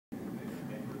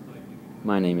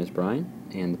My name is Brian,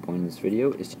 and the point of this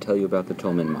video is to tell you about the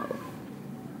Toulmin model.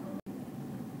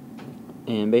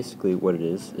 And basically what it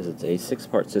is it's a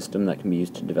 6-part system that can be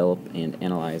used to develop and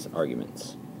analyze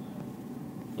arguments.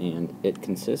 And it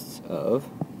consists of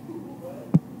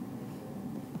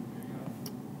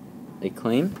a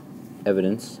claim,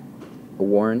 evidence, a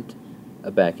warrant,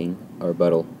 a backing, a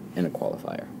rebuttal, and a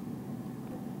qualifier.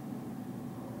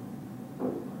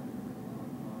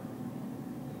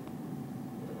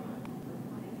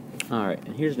 Alright,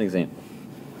 and here's an example.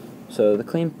 So the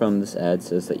claim from this ad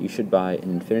says that you should buy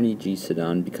an Infiniti G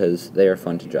sedan because they are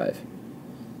fun to drive.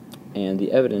 And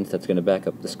the evidence that's going to back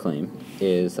up this claim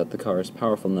is that the car is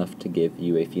powerful enough to give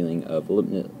you a feeling of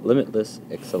limitless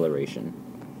acceleration,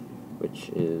 which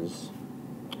is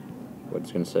what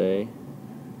it's going to say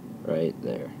right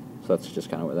there. So that's just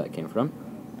kind of where that came from.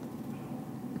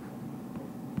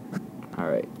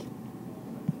 Alright.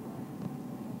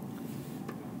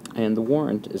 And the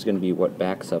warrant is going to be what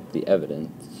backs up the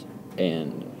evidence,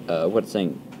 and what it's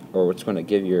saying, or what's going to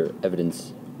give your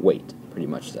evidence weight, pretty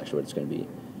much is actually what it's going to be.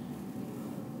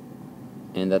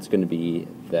 And that's going to be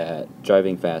that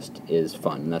driving fast is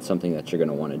fun, and that's something that you're going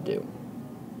to want to do.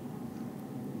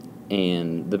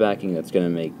 And the backing that's going to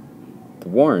make the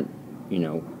warrant,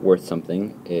 worth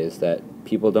something is that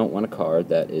people don't want a car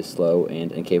that is slow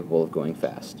and incapable of going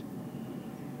fast.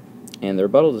 And the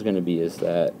rebuttal is going to be is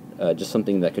that just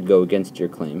something that could go against your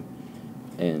claim,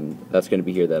 and that's going to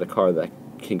be here that a car that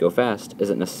can go fast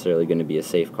isn't necessarily going to be a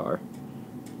safe car.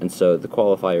 And so the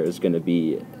qualifier is going to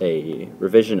be a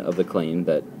revision of the claim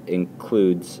that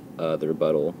includes the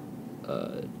rebuttal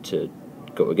to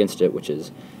go against it, which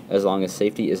is, as long as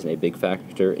safety isn't a big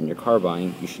factor in your car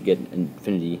buying, you should get an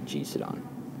Infiniti G sedan.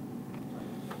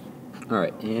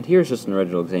 Alright, and here's just an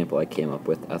original example I came up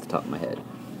with at the top of my head.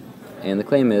 And the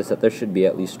claim is that there should be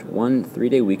at least one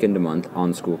 3-day weekend a month on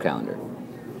the school calendar.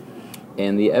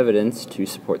 And the evidence to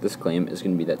support this claim is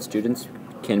going to be that students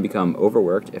can become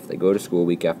overworked if they go to school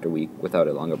week after week without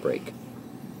a longer break.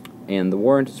 And the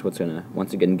warrant is what's going to,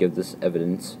 once again, give this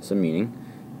evidence some meaning.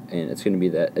 And it's going to be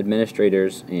that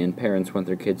administrators and parents want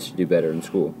their kids to do better in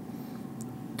school.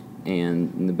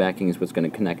 And the backing is what's going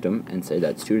to connect them and say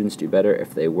that students do better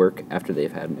if they work after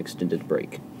they've had an extended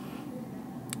break.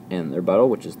 And the rebuttal,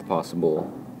 which is the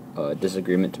possible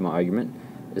disagreement to my argument,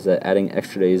 is that adding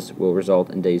extra days will result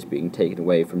in days being taken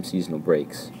away from seasonal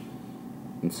breaks.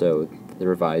 And so the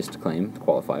revised claim, the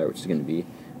qualifier, which is going to be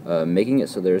making it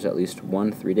so there's at least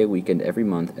one 3-day weekend every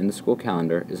month in the school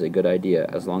calendar is a good idea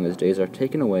as long as days are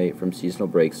taken away from seasonal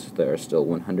breaks, there are still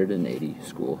 180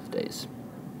 school days.